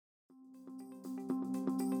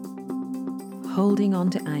Holding on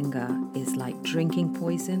to anger is like drinking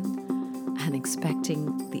poison and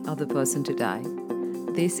expecting the other person to die.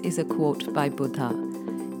 This is a quote by Buddha.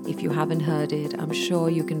 If you haven't heard it, I'm sure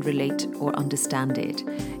you can relate or understand it.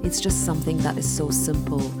 It's just something that is so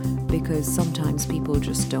simple because sometimes people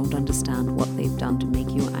just don't understand what they've done to make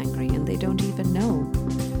you angry and they don't even know.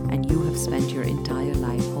 And you have spent your entire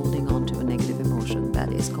life holding on to a negative emotion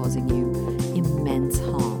that is causing you immense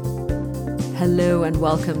harm. Hello and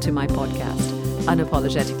welcome to my podcast,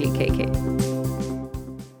 Unapologetically KK.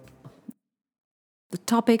 The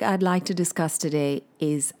topic I'd like to discuss today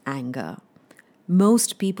is anger.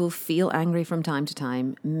 Most people feel angry from time to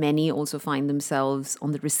time. Many also find themselves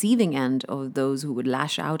on the receiving end of those who would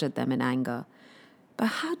lash out at them in anger. But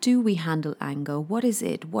how do we handle anger? What is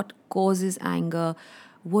it? What causes anger?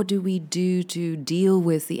 What do we do to deal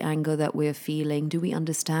with the anger that we're feeling? Do we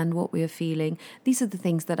understand what we're feeling? These are the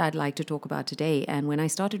things that I'd like to talk about today. And when I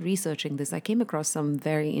started researching this, I came across some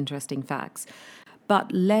very interesting facts.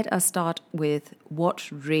 But let us start with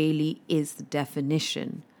what really is the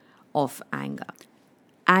definition of anger.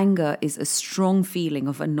 Anger is a strong feeling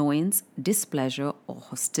of annoyance, displeasure, or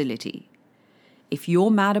hostility. If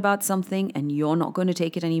you're mad about something and you're not going to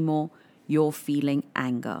take it anymore, you're feeling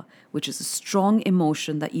anger, which is a strong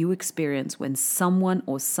emotion that you experience when someone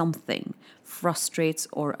or something frustrates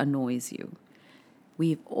or annoys you.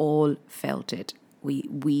 We've all felt it.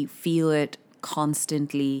 We feel it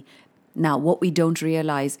constantly. Now, what we don't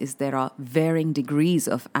realize is there are varying degrees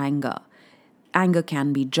of anger. Anger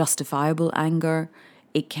can be justifiable anger,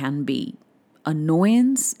 it can be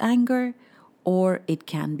annoyance anger, or it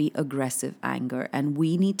can be aggressive anger. And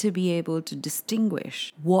we need to be able to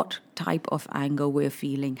distinguish what type of anger we're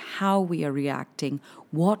feeling, how we are reacting,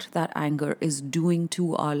 what that anger is doing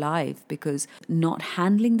to our life, because not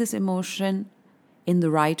handling this emotion in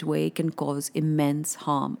the right way can cause immense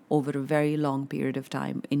harm over a very long period of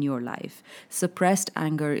time in your life. Suppressed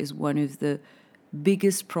anger is one of the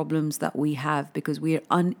biggest problems that we have because we are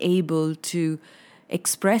unable to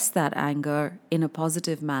express that anger in a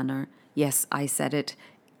positive manner. Yes, I said it.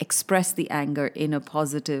 Express the anger in a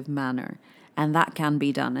positive manner. And that can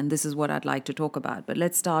be done. And this is what I'd like to talk about. But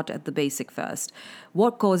let's start at the basic first.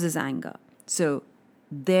 What causes anger? So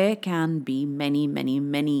there can be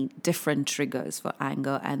many different triggers for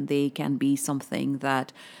anger, and they can be something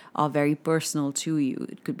that are very personal to you.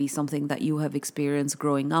 It could be something that you have experienced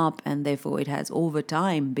growing up, and therefore it has over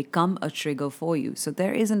time become a trigger for you. So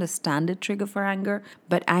there isn't a standard trigger for anger,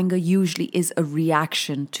 but anger usually is a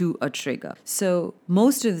reaction to a trigger. So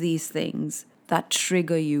most of these things that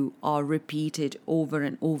trigger you are repeated over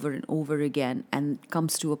and over and over again, and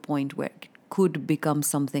comes to a point where it could become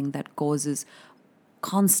something that causes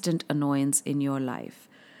constant annoyance in your life,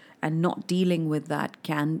 and not dealing with that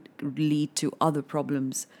can lead to other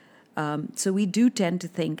problems. So we do tend to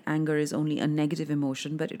think anger is only a negative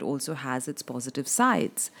emotion, but it also has its positive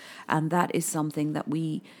sides, and that is something that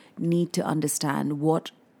we need to understand what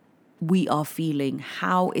we are feeling,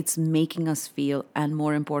 how it's making us feel, and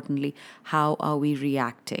more importantly, how are we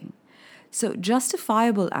reacting. So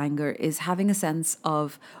justifiable anger is having a sense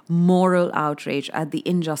of moral outrage at the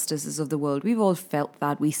injustices of the world. We've all felt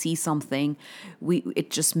that. We see something, it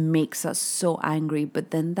just makes us so angry.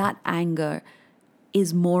 But then that anger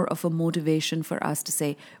is more of a motivation for us to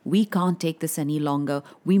say, we can't take this any longer.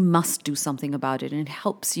 We must do something about it. And it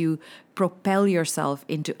helps you propel yourself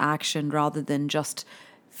into action rather than just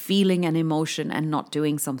feeling an emotion and not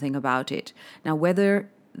doing something about it. Now, whether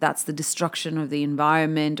that's the destruction of the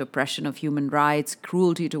environment, oppression of human rights,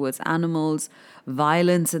 cruelty towards animals,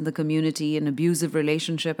 violence in the community, an abusive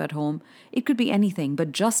relationship at home. It could be anything,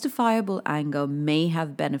 but justifiable anger may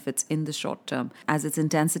have benefits in the short term, as its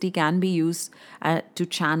intensity can be used to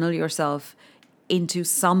channel yourself into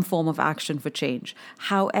some form of action for change.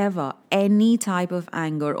 However, any type of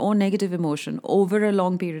anger or negative emotion over a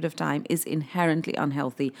long period of time is inherently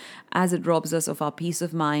unhealthy, as it robs us of our peace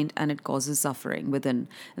of mind and it causes suffering within.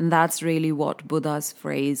 And that's really what Buddha's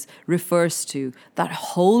phrase refers to, that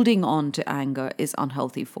holding on to anger is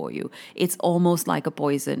unhealthy for you. It's almost like a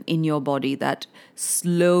poison in your body that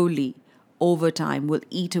slowly, over time, will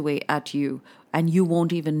eat away at you, and you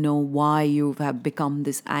won't even know why you have become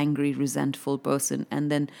this angry, resentful person. And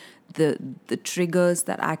then the triggers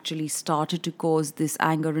that actually started to cause this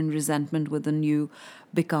anger and resentment within you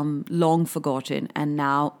become long forgotten, and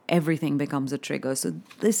now everything becomes a trigger. So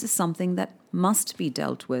this is something that must be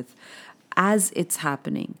dealt with as it's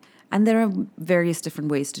happening. And there are various different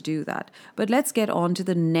ways to do that. But let's get on to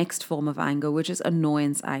the next form of anger, which is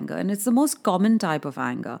annoyance anger. And it's the most common type of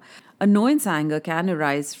anger. Annoyance anger can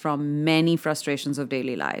arise from many frustrations of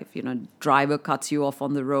daily life. Driver cuts you off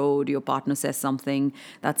on the road, your partner says something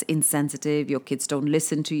that's insensitive, your kids don't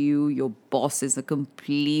listen to you, your boss is a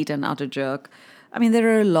complete and utter jerk. I mean,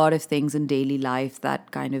 there are a lot of things in daily life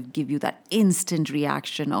that kind of give you that instant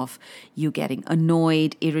reaction of you getting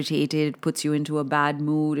annoyed, irritated, puts you into a bad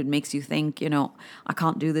mood. It makes you think, I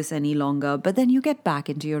can't do this any longer. But then you get back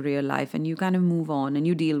into your real life and you kind of move on and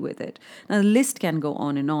you deal with it. Now, the list can go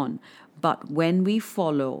on and on. But when we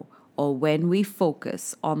follow or when we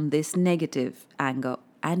focus on this negative anger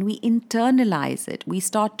and we internalize it, we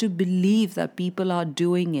start to believe that people are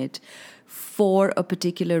doing it for a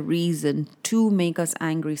particular reason to make us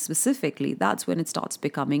angry specifically. That's when it starts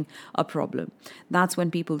becoming a problem. That's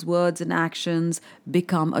when people's words and actions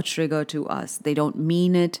become a trigger to us. They don't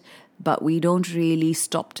mean it, but we don't really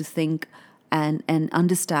stop to think and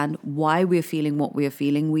understand why we're feeling what we're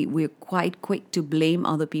feeling. We're quite quick to blame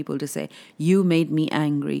other people, to say, you made me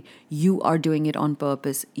angry, you are doing it on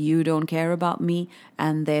purpose, you don't care about me,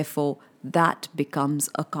 and therefore that becomes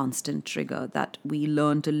a constant trigger that we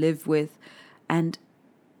learn to live with. And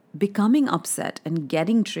becoming upset and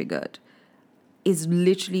getting triggered is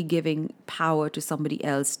literally giving power to somebody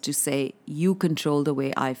else to say, you control the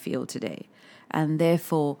way I feel today. And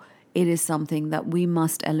therefore, it is something that we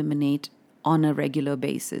must eliminate on a regular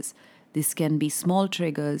basis. This can be small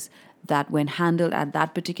triggers that, when handled at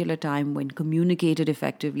that particular time, when communicated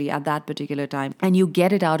effectively at that particular time, and you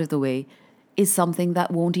get it out of the way, is something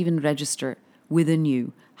that won't even register within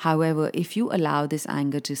you. However, if you allow this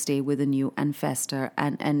anger to stay within you and fester,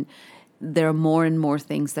 and there are more and more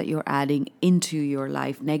things that you're adding into your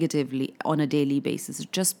life negatively on a daily basis,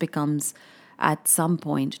 it just becomes at some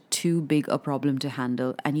point too big a problem to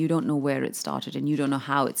handle, and you don't know where it started and you don't know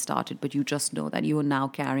how it started, but you just know that you are now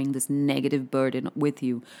carrying this negative burden with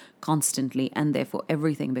you constantly, and therefore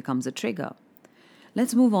everything becomes a trigger.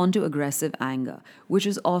 Let's move on to aggressive anger, which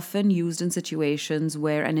is often used in situations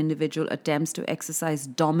where an individual attempts to exercise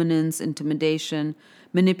dominance, intimidation,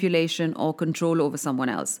 manipulation, or control over someone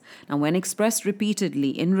else. Now, when expressed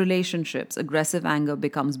repeatedly in relationships, aggressive anger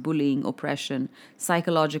becomes bullying, oppression,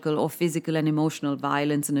 psychological or physical and emotional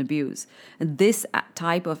violence and abuse. And this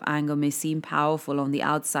type of anger may seem powerful on the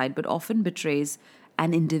outside, but often betrays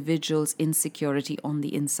an individual's insecurity on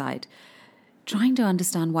the inside. Trying to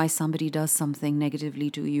understand why somebody does something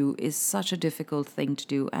negatively to you is such a difficult thing to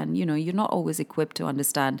do. And, you're not always equipped to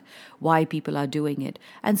understand why people are doing it.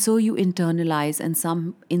 And so you internalize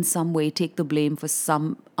and in some way take the blame for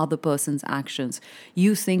some other person's actions.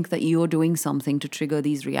 You think that you're doing something to trigger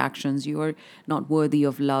these reactions. You're not worthy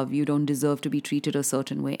of love. You don't deserve to be treated a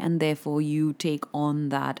certain way. And therefore you take on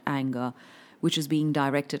that anger, which is being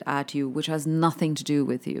directed at you, which has nothing to do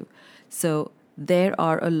with you. So there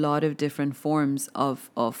are a lot of different forms of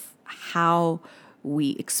how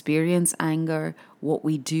we experience anger, what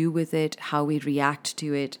we do with it, how we react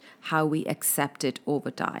to it, how we accept it over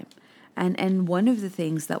time. And one of the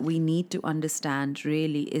things that we need to understand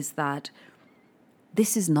really is that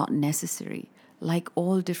this is not necessary. Like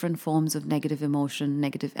all different forms of negative emotion,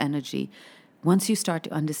 negative energy, once you start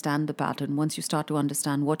to understand the pattern, once you start to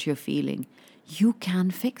understand what you're feeling, you can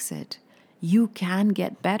fix it. You can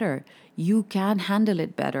get better. You can handle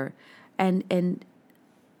it better. And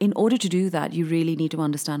in order to do that, you really need to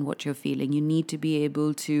understand what you're feeling. You need to be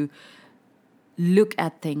able to look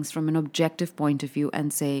at things from an objective point of view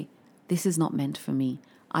and say, this is not meant for me.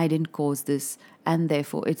 I didn't cause this, and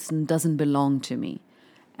therefore it doesn't belong to me.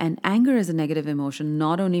 And anger as a negative emotion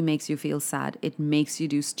not only makes you feel sad, it makes you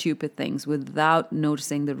do stupid things without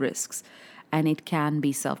noticing the risks. And it can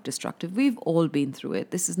be self-destructive. We've all been through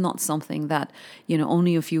it. This is not something that,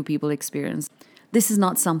 only a few people experience. This is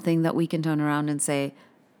not something that we can turn around and say,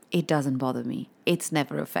 it doesn't bother me. It's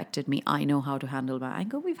never affected me. I know how to handle my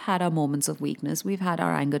anger. We've had our moments of weakness. We've had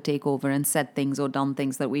our anger take over and said things or done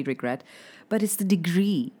things that we regret. But it's the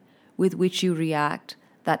degree with which you react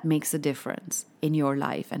that makes a difference in your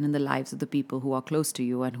life and in the lives of the people who are close to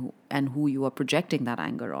you and who you are projecting that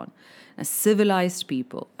anger on. As civilized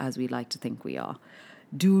people, as we like to think we are,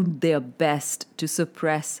 do their best to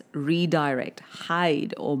suppress, redirect,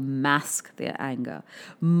 hide, or mask their anger.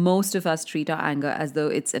 Most of us treat our anger as though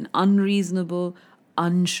it's an unreasonable,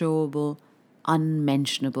 unshowable,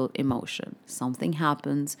 unmentionable emotion. Something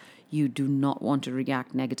happens, you do not want to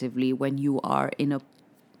react negatively when you are in a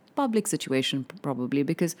public situation, probably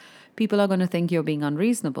because people are going to think you're being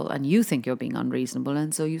unreasonable and you think you're being unreasonable,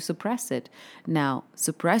 and so you suppress it. Now,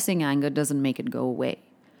 suppressing anger doesn't make it go away.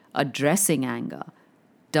 Addressing anger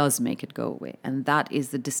does make it go away. And that is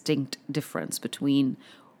the distinct difference between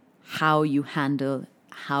how you handle,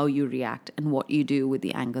 how you react, and what you do with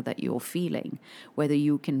the anger that you're feeling. Whether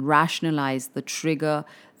you can rationalize the trigger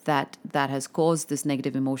that has caused this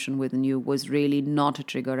negative emotion within you was really not a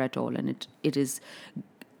trigger at all, and it is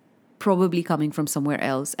probably coming from somewhere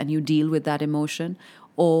else, and you deal with that emotion,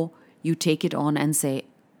 or you take it on and say,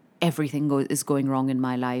 everything is going wrong in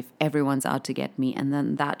my life, everyone's out to get me, and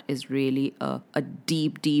then that is really a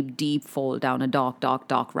deep, deep, deep fall down a dark, dark,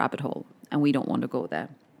 dark rabbit hole, and we don't want to go there.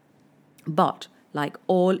 But like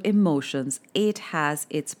all emotions, it has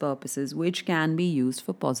its purposes, which can be used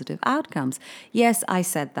for positive outcomes. Yes, I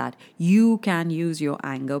said that. You can use your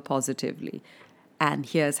anger positively. And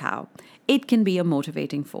here's how. It can be a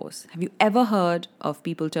motivating force. Have you ever heard of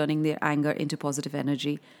people turning their anger into positive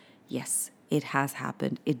energy? Yes, it has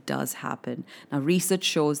happened. It does happen. Now, research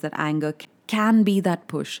shows that anger can be that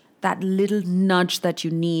push, that little nudge that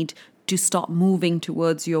you need to stop moving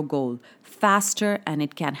towards your goal faster, and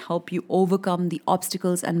it can help you overcome the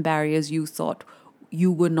obstacles and barriers you thought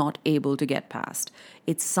you were not able to get past.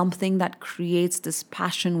 It's something that creates this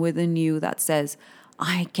passion within you that says,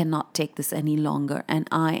 I cannot take this any longer, and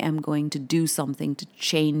I am going to do something to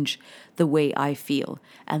change the way I feel.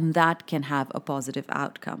 And that can have a positive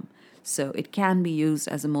outcome. So it can be used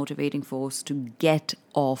as a motivating force to get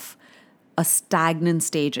off a stagnant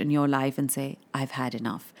stage in your life and say, I've had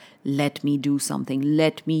enough. Let me do something.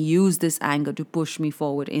 Let me use this anger to push me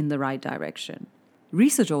forward in the right direction.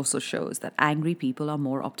 Research also shows that angry people are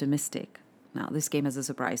more optimistic. Now, this came as a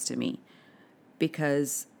surprise to me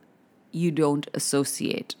because you don't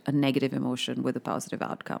associate a negative emotion with a positive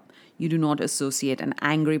outcome. You do not associate an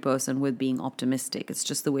angry person with being optimistic. It's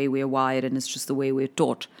just the way we're wired, and it's just the way we're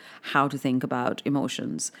taught how to think about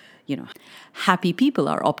emotions. Happy people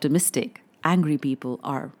are optimistic. Angry people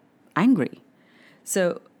are angry.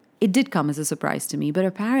 So it did come as a surprise to me, but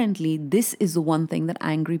apparently this is the one thing that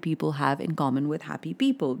angry people have in common with happy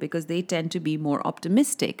people, because they tend to be more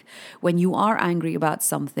optimistic. When you are angry about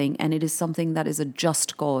something, and it is something that is a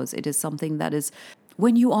just cause, it is something that is,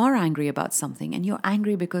 when you are angry about something and you're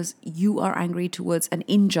angry because you are angry towards an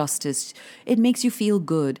injustice, it makes you feel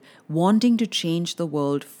good. Wanting to change the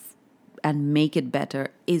world and make it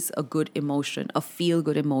better is a good emotion, a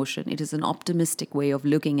feel-good emotion. It is an optimistic way of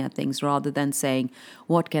looking at things rather than saying,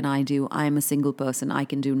 what can I do? I am a single person. I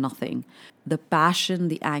can do nothing. The passion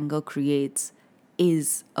the anger creates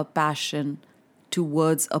is a passion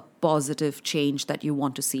towards a positive change that you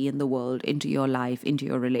want to see in the world, into your life, into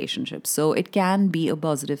your relationships. So it can be a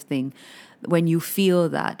positive thing when you feel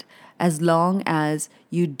that, as long as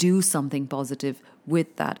you do something positive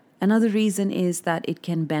with that. Another reason is that it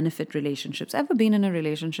can benefit relationships. Ever been in a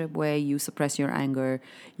relationship where you suppress your anger,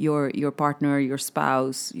 your partner, your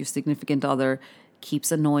spouse, your significant other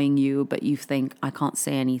keeps annoying you, but you think, I can't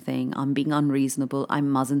say anything, I'm being unreasonable, I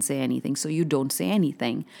mustn't say anything, so you don't say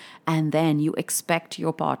anything. And then you expect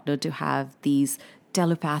your partner to have these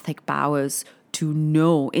telepathic powers to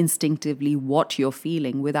know instinctively what you're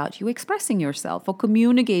feeling without you expressing yourself or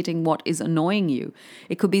communicating what is annoying you.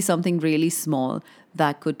 It could be something really small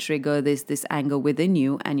that could trigger this anger within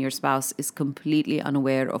you, and your spouse is completely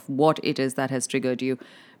unaware of what it is that has triggered you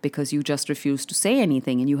because you just refuse to say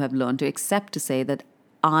anything, and you have learned to accept to say that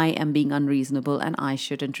I am being unreasonable and I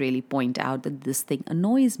shouldn't really point out that this thing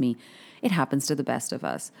annoys me. It happens to the best of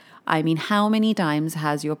us. I mean, how many times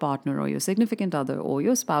has your partner or your significant other or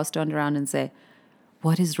your spouse turned around and say,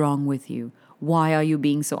 what is wrong with you? Why are you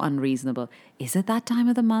being so unreasonable? Is it that time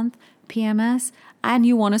of the month, PMS? And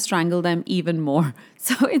you want to strangle them even more.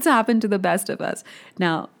 So it's happened to the best of us.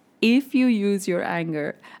 Now, if you use your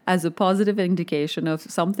anger as a positive indication of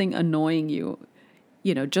something annoying you,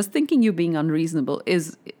 just thinking you being unreasonable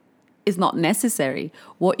is not necessary.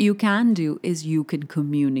 What you can do is you can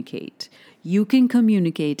communicate. You can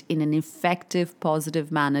communicate in an effective,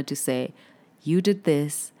 positive manner to say, you did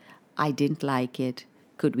this, I didn't like it,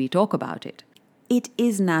 could we talk about it? It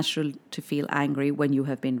is natural to feel angry when you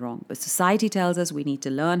have been wrong, but society tells us we need to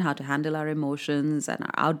learn how to handle our emotions, and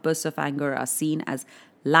our outbursts of anger are seen as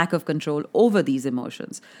lack of control over these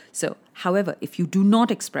emotions. So, however, if you do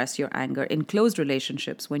not express your anger in close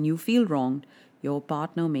relationships when you feel wronged, your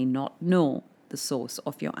partner may not know the source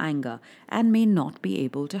of your anger and may not be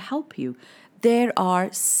able to help you. There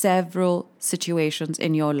are several situations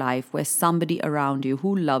in your life where somebody around you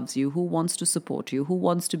who loves you, who wants to support you, who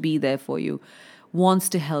wants to be there for you, wants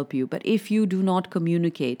to help you. But if you do not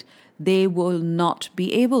communicate, they will not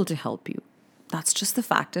be able to help you. That's just the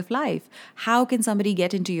fact of life. How can somebody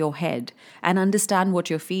get into your head and understand what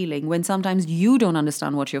you're feeling when sometimes you don't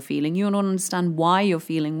understand what you're feeling? You don't understand why you're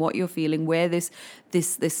feeling what you're feeling, where this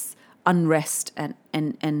unrest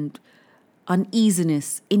and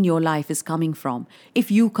uneasiness in your life is coming from. If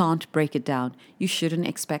you can't break it down, you shouldn't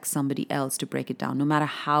expect somebody else to break it down, no matter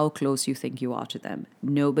how close you think you are to them.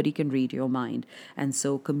 Nobody can read your mind. And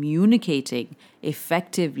so communicating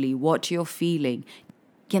effectively what you're feeling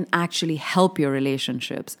can actually help your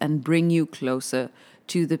relationships and bring you closer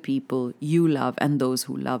to the people you love and those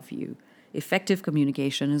who love you. Effective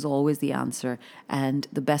communication is always the answer, and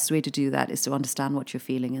the best way to do that is to understand what you're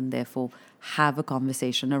feeling and therefore have a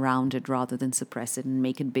conversation around it rather than suppress it and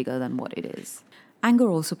make it bigger than what it is. Anger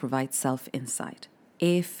also provides self-insight.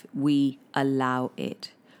 If we allow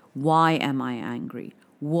it, why am I angry?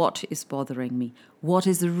 What is bothering me? What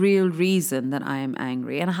is the real reason that I am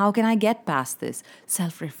angry? And how can I get past this?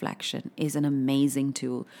 Self-reflection is an amazing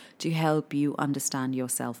tool to help you understand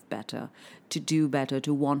yourself better, to do better,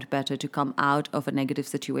 to want better, to come out of a negative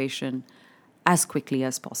situation as quickly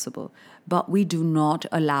as possible. But we do not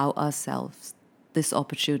allow ourselves this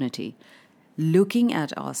opportunity. Looking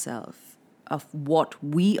at ourselves of what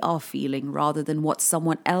we are feeling rather than what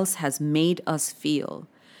someone else has made us feel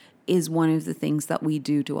is one of the things that we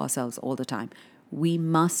do to ourselves all the time. We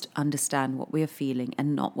must understand what we are feeling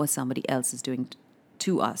and not what somebody else is doing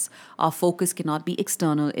to us. Our focus cannot be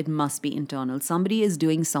external, it must be internal. Somebody is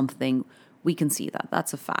doing something, we can see that,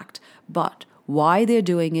 that's a fact. But why they're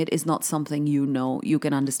doing it is not something you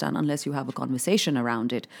can understand unless you have a conversation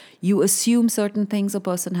around it. You assume certain things a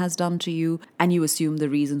person has done to you, and you assume the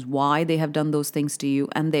reasons why they have done those things to you,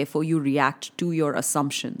 and therefore you react to your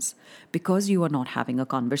assumptions. Because you are not having a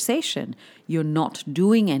conversation, you're not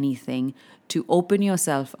doing anything to open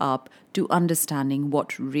yourself up to understanding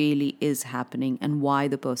what really is happening and why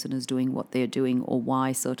the person is doing what they're doing or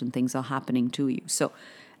why certain things are happening to you. So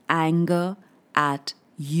anger at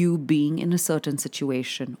you being in a certain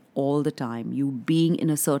situation all the time, you being in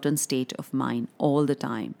a certain state of mind all the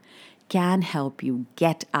time, can help you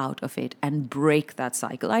get out of it and break that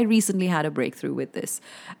cycle. I recently had a breakthrough with this.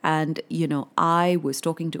 And, I was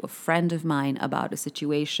talking to a friend of mine about a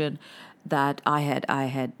situation that I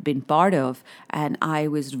had been part of, and I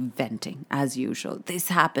was venting as usual. This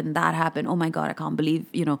happened, that happened. Oh my God, I can't believe,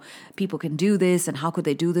 people can do this, and how could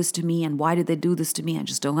they do this to me, and why did they do this to me? I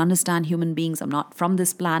just don't understand human beings. I'm not from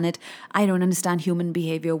this planet. I don't understand human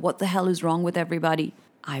behavior. What the hell is wrong with everybody?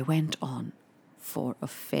 I went on for a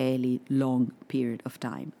fairly long period of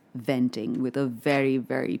time, venting with a very,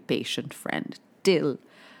 very patient friend, till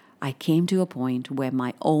I came to a point where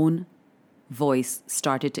my own voice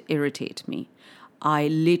started to irritate me. I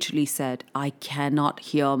literally said, I cannot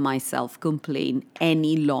hear myself complain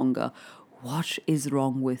any longer. What is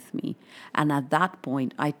wrong with me? And at that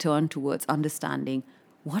point, I turned towards understanding,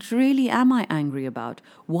 what really am I angry about?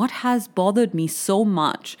 What has bothered me so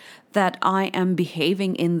much that I am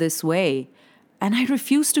behaving in this way? And I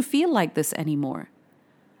refuse to feel like this anymore.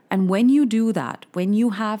 And when you do that, when you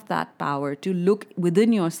have that power to look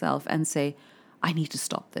within yourself and say, I need to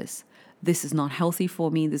stop this. This is not healthy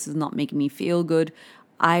for me. This is not making me feel good.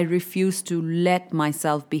 I refuse to let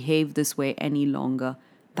myself behave this way any longer.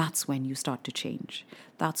 That's when you start to change.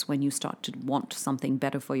 That's when you start to want something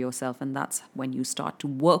better for yourself. And that's when you start to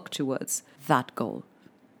work towards that goal.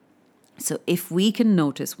 So if we can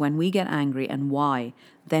notice when we get angry and why,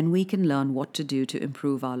 then we can learn what to do to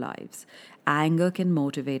improve our lives. Anger can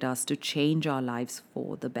motivate us to change our lives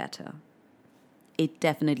for the better. It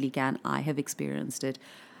definitely can. I have experienced it.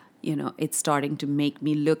 It's starting to make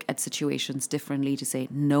me look at situations differently, to say,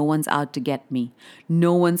 no one's out to get me.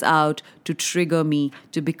 No one's out to trigger me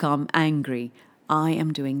to become angry. I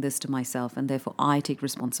am doing this to myself, and therefore I take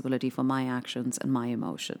responsibility for my actions and my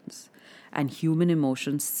emotions. And human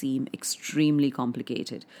emotions seem extremely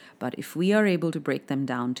complicated. But if we are able to break them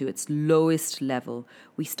down to its lowest level,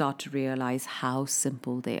 we start to realize how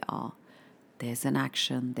simple they are. There's an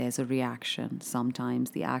action, there's a reaction.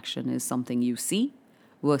 Sometimes the action is something you see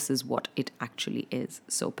versus what it actually is.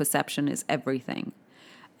 So perception is everything.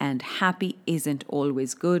 And happy isn't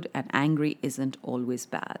always good, and angry isn't always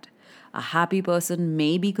bad. A happy person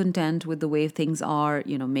may be content with the way things are,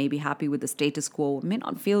 may be happy with the status quo, may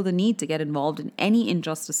not feel the need to get involved in any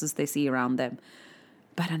injustices they see around them.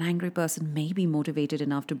 But an angry person may be motivated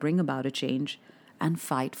enough to bring about a change and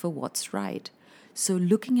fight for what's right. So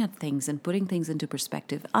looking at things and putting things into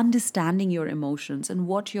perspective, understanding your emotions and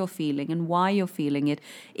what you're feeling and why you're feeling it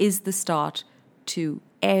is the start to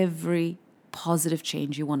every positive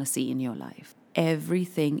change you want to see in your life.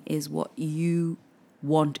 Everything is what you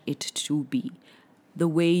want it to be. The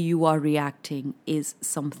way you are reacting is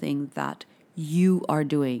something that you are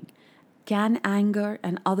doing. Can anger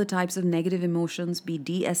and other types of negative emotions be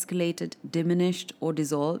de-escalated, diminished, or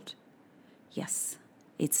dissolved? Yes,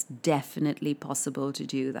 it's definitely possible to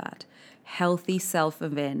do that. Healthy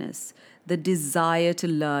self-awareness, the desire to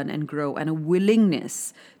learn and grow, and a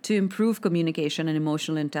willingness to improve communication and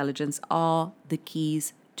emotional intelligence are the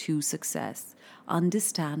keys to success.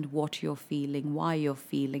 Understand what you're feeling, why you're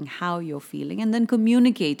feeling, how you're feeling, and then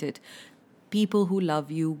communicate it. People who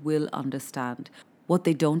love you will understand. What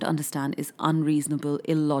they don't understand is unreasonable,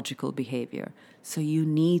 illogical behavior. So you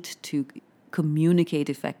need to communicate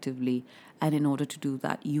effectively. And in order to do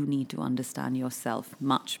that, you need to understand yourself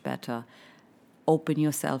much better. Open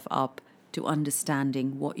yourself up to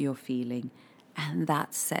understanding what you're feeling. And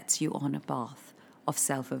that sets you on a path of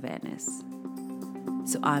self-awareness.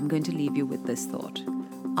 So I'm going to leave you with this thought.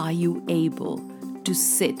 Are you able to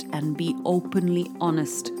sit and be openly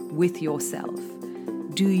honest with yourself?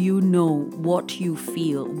 Do you know what you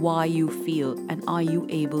feel, why you feel, and are you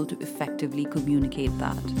able to effectively communicate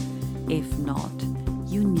that? If not,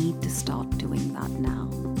 you need to start doing that now.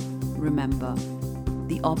 Remember,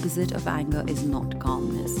 the opposite of anger is not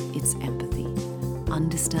calmness, it's empathy.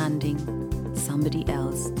 Understanding somebody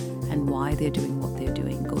else and why they're doing what they're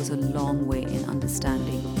doing goes a long way in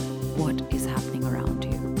understanding what is happening around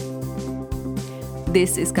you.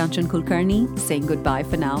 This is Kanchan Kulkarni saying goodbye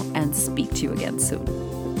for now and speak to you again soon.